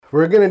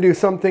we're going to do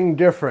something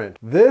different.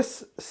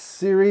 This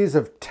series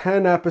of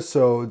 10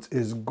 episodes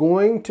is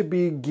going to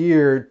be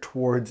geared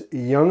towards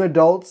young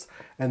adults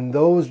and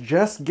those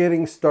just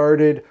getting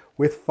started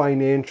with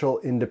financial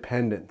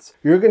independence.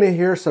 You're going to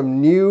hear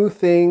some new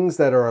things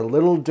that are a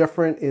little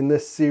different in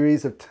this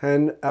series of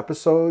 10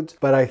 episodes,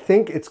 but I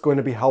think it's going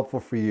to be helpful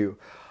for you.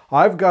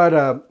 I've got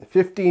a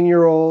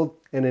 15-year-old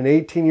and an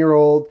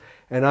 18-year-old,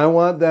 and I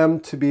want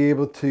them to be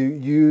able to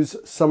use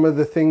some of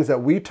the things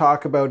that we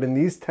talk about in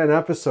these 10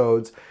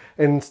 episodes.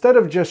 And instead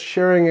of just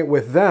sharing it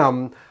with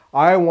them,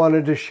 I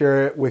wanted to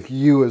share it with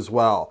you as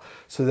well,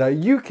 so that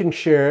you can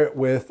share it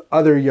with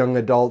other young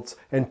adults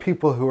and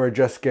people who are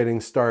just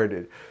getting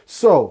started.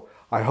 So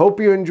I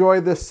hope you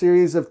enjoyed this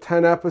series of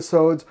 10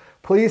 episodes.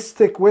 Please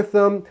stick with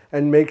them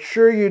and make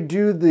sure you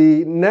do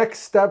the next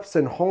steps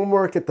and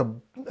homework at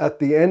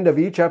the end of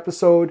each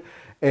episode.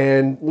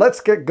 And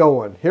let's get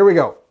going. Here we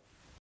go.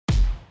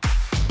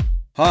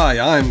 Hi,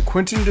 I'm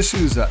Quentin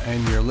D'Souza,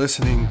 and you're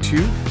listening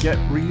to Get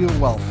Real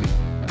Wealthy.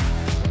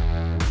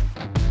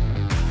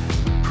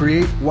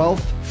 Create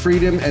wealth,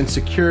 freedom, and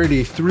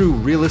security through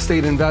real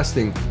estate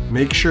investing.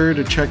 Make sure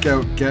to check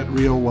out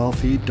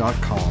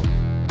getrealwealthy.com.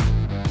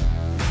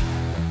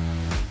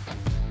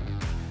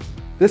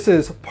 This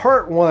is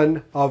part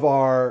one of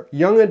our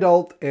Young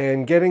Adult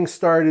and Getting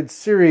Started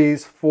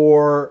series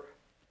for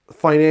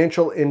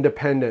financial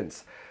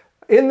independence.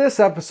 In this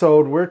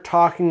episode, we're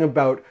talking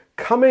about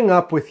coming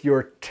up with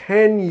your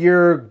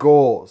 10-year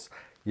goals.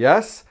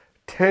 Yes,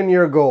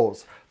 10-year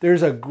goals.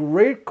 There's a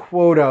great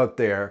quote out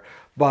there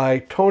by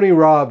Tony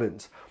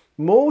Robbins.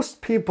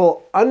 Most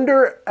people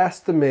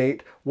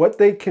underestimate what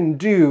they can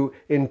do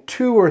in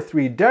 2 or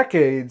 3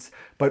 decades,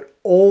 but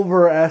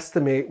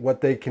overestimate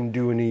what they can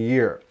do in a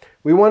year.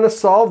 We want to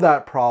solve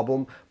that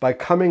problem by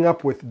coming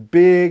up with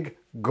big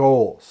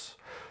goals.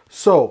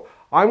 So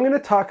I'm going to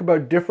talk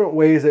about different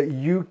ways that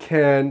you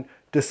can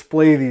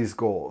display these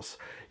goals.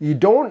 You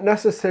don't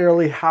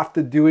necessarily have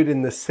to do it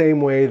in the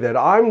same way that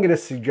I'm going to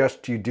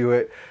suggest you do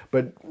it,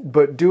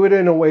 but do it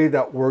in a way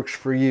that works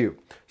for you.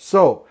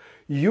 So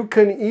you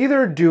can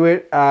either do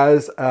it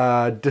as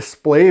a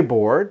display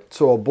board,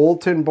 so a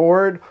bulletin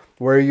board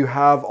where you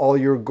have all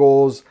your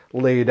goals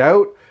laid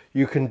out.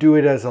 You can do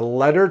it as a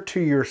letter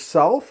to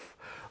yourself,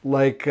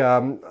 like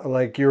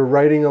you're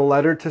writing a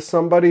letter to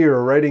somebody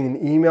or writing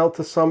an email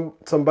to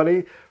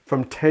somebody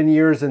from 10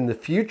 years in the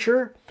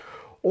future.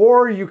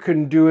 Or you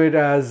can do it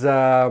as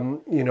a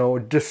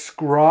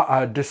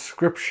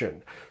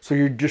description. So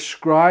you're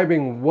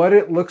describing what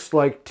it looks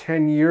like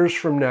 10 years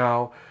from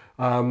now,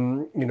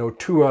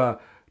 to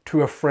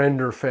a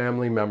friend or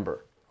family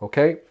member.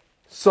 Okay,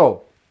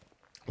 so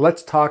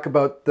let's talk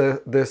about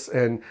this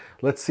and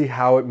let's see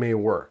how it may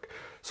work.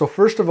 So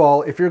first of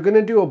all, if you're going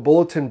to do a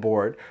bulletin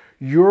board,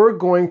 you're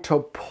going to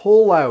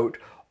pull out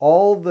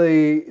all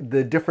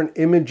the different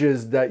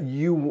images that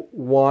you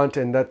want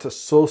and that's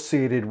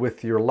associated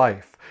with your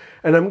life.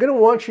 And I'm going to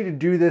want you to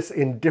do this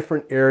in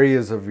different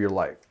areas of your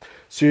life.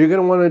 So you're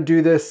going to want to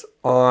do this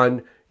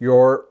on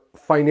your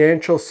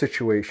financial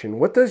situation.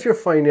 What does your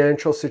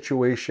financial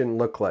situation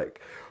look like?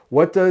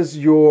 What does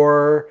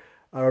your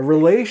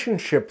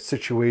relationship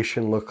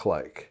situation look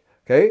like?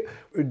 Okay.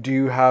 Do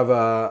you have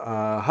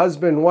a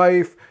husband,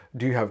 wife?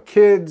 Do you have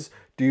kids?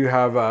 Do you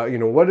have,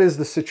 what is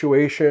the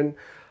situation?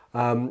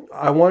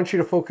 I want you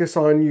to focus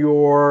on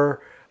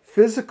your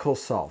physical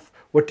self.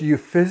 What do you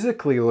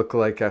physically look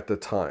like at the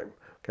time?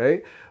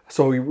 Okay,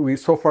 so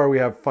so far we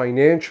have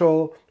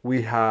financial,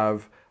 we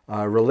have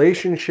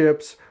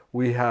relationships,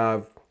 we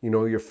have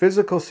your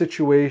physical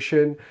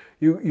situation.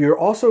 You're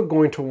also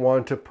going to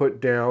want to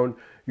put down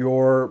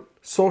your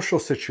social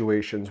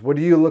situations. What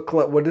do you look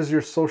like? What does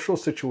your social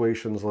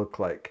situations look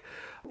like?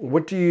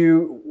 What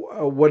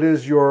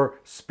does your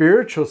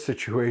spiritual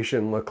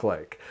situation look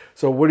like?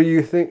 So what do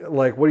you think,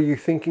 what are you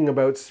thinking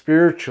about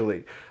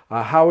spiritually?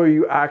 How are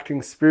you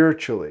acting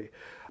spiritually?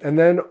 And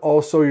then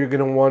also you're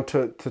going to want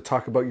to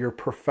talk about your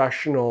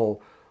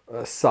professional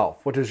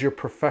self. What does your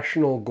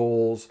professional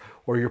goals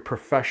or your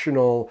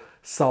professional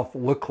self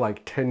look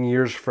like 10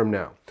 years from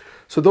now?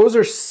 So those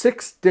are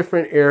 6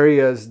 different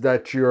areas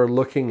that you're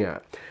looking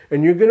at.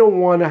 And you're going to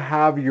want to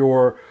have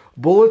your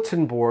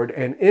bulletin board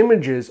and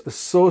images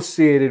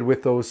associated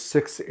with those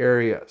 6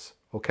 areas.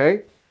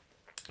 Okay?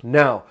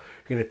 Now,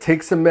 you're going to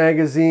take some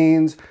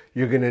magazines,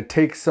 you're going to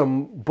take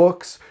some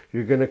books,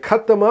 you're going to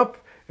cut them up,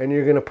 and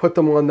you're going to put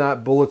them on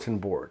that bulletin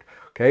board.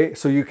 Okay?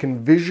 So you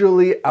can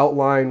visually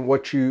outline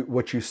what you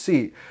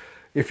see.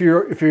 If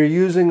you're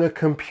using a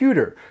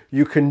computer,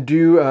 you can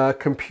do a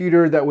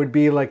computer that would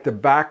be like the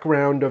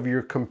background of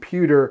your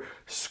computer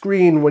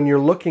screen when you're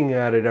looking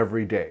at it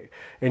every day.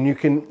 And you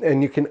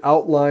can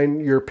outline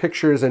your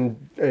pictures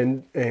and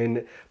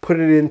put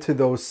it into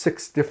those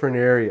 6 different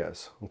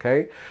areas.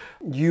 Okay?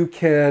 You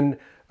can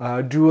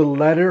do a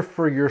letter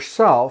for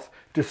yourself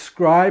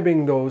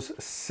describing those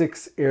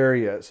 6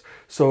 areas.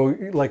 So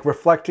like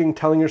reflecting,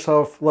 telling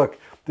yourself, look,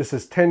 this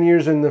is 10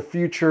 years in the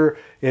future.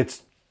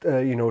 It's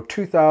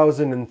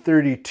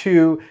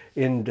 2032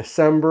 in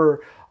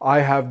December.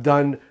 I have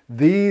done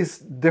these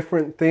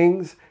different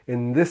things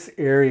in this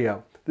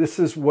area. This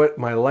is what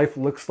my life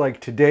looks like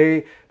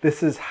today.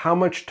 This is how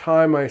much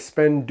time I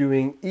spend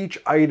doing each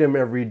item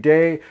every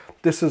day.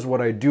 This is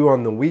what I do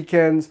on the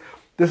weekends.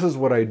 This is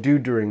what I do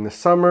during the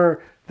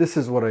summer. This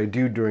is what I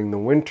do during the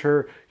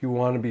winter. You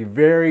want to be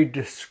very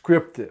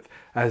descriptive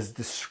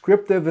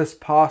as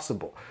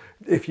possible.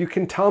 If you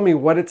can tell me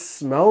what it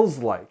smells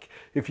like,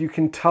 if you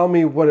can tell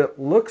me what it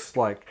looks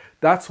like,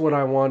 that's what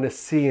I want to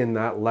see in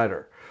that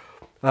letter.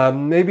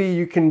 Maybe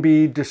you can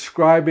be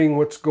describing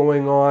what's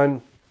going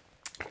on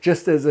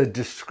just as a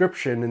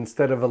description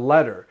instead of a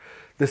letter.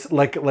 This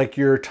like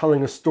you're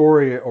telling a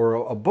story or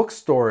a book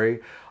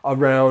story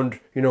around,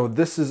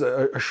 this is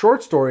a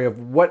short story of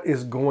what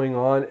is going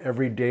on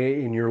every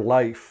day in your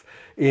life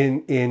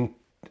in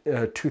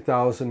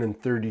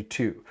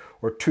 2032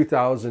 or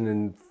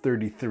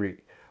 2033.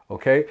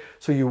 Okay,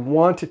 so you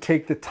want to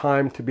take the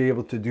time to be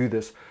able to do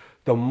this.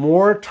 The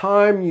more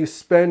time you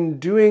spend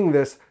doing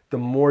this, the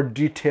more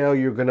detail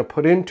you're going to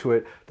put into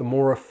it, the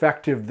more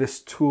effective this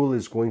tool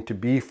is going to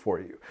be for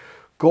you.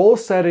 Goal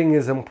setting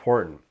is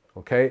important,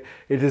 okay?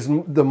 It is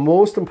the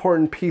most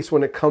important piece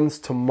when it comes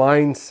to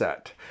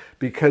mindset,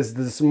 because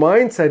this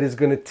mindset is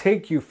going to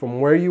take you from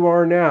where you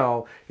are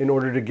now in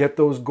order to get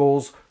those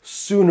goals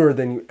sooner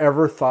than you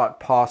ever thought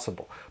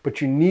possible.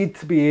 But you need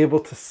to be able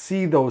to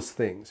see those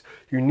things.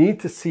 You need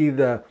to see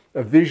a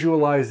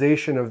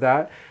visualization of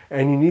that,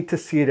 and you need to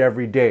see it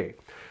every day.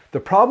 The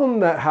problem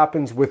that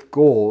happens with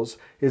goals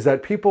is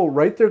that people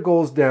write their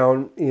goals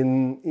down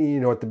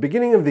at the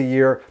beginning of the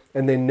year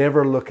and they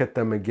never look at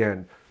them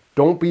again.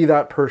 Don't be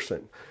that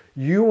person.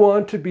 You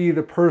want to be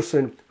the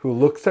person who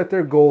looks at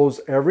their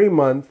goals every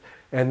month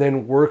and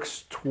then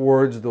works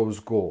towards those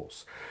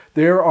goals.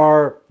 There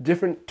are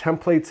different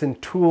templates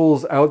and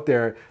tools out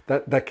there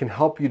that can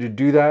help you to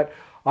do that.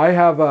 I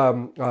have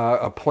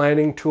a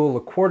planning tool,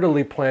 a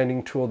quarterly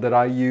planning tool that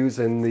I use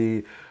in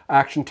the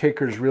Action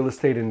Takers Real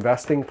Estate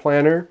Investing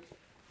Planner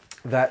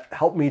that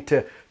helped me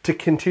to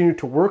continue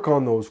to work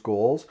on those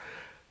goals.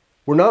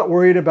 We're not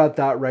worried about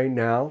that right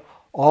now.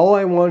 All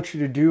I want you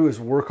to do is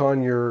work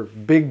on your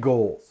big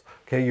goals,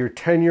 okay, your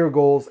 10-year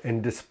goals,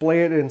 and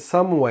display it in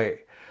some way,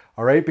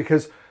 all right?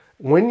 Because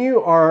when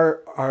you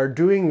are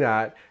doing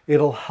that,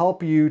 it'll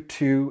help you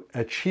to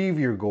achieve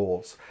your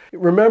goals.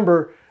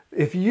 Remember,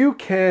 if you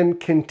can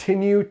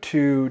continue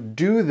to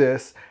do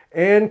this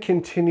and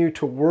continue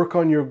to work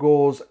on your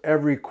goals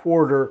every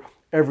quarter,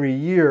 every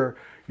year,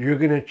 you're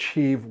going to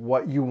achieve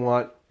what you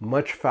want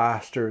much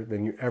faster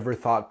than you ever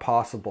thought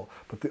possible.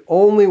 But the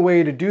only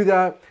way to do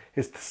that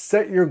is to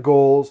set your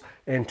goals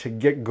and to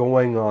get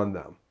going on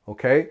them,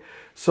 okay?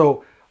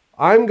 So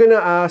I'm going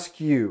to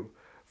ask you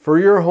for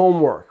your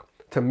homework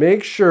to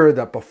make sure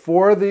that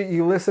before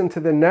you listen to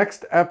the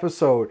next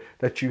episode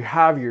that you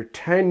have your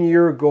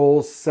 10-year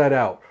goals set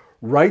out.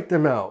 Write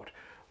them out.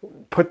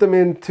 Put them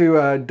into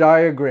a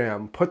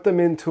diagram, put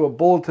them into a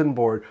bulletin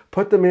board,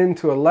 put them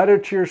into a letter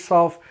to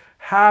yourself,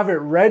 have it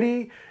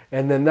ready,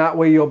 and then that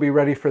way you'll be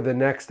ready for the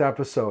next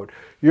episode.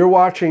 You're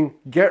watching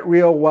Get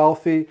Real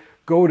Wealthy.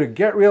 Go to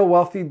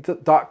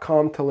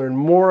getrealwealthy.com to learn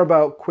more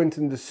about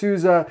Quinton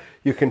D'Souza.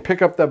 You can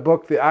pick up that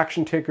book, The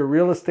Action Taker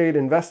Real Estate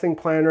Investing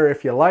Planner,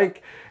 if you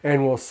like,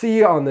 and we'll see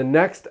you on the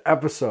next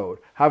episode.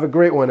 Have a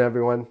great one,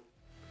 everyone.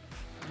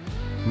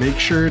 Make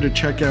sure to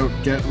check out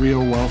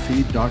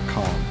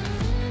getrealwealthy.com.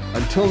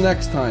 Until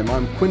next time,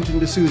 I'm Quinton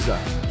D'Souza.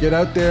 Get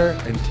out there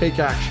and take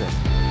action.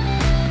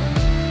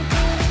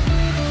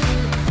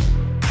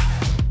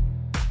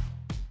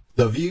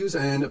 The views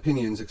and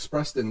opinions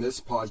expressed in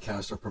this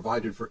podcast are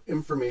provided for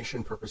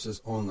information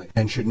purposes only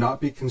and should not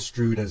be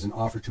construed as an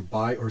offer to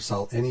buy or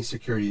sell any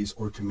securities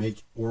or to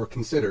make or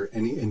consider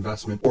any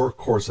investment or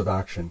course of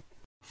action.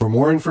 For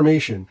more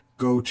information,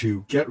 go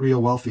to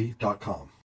getrealwealthy.com.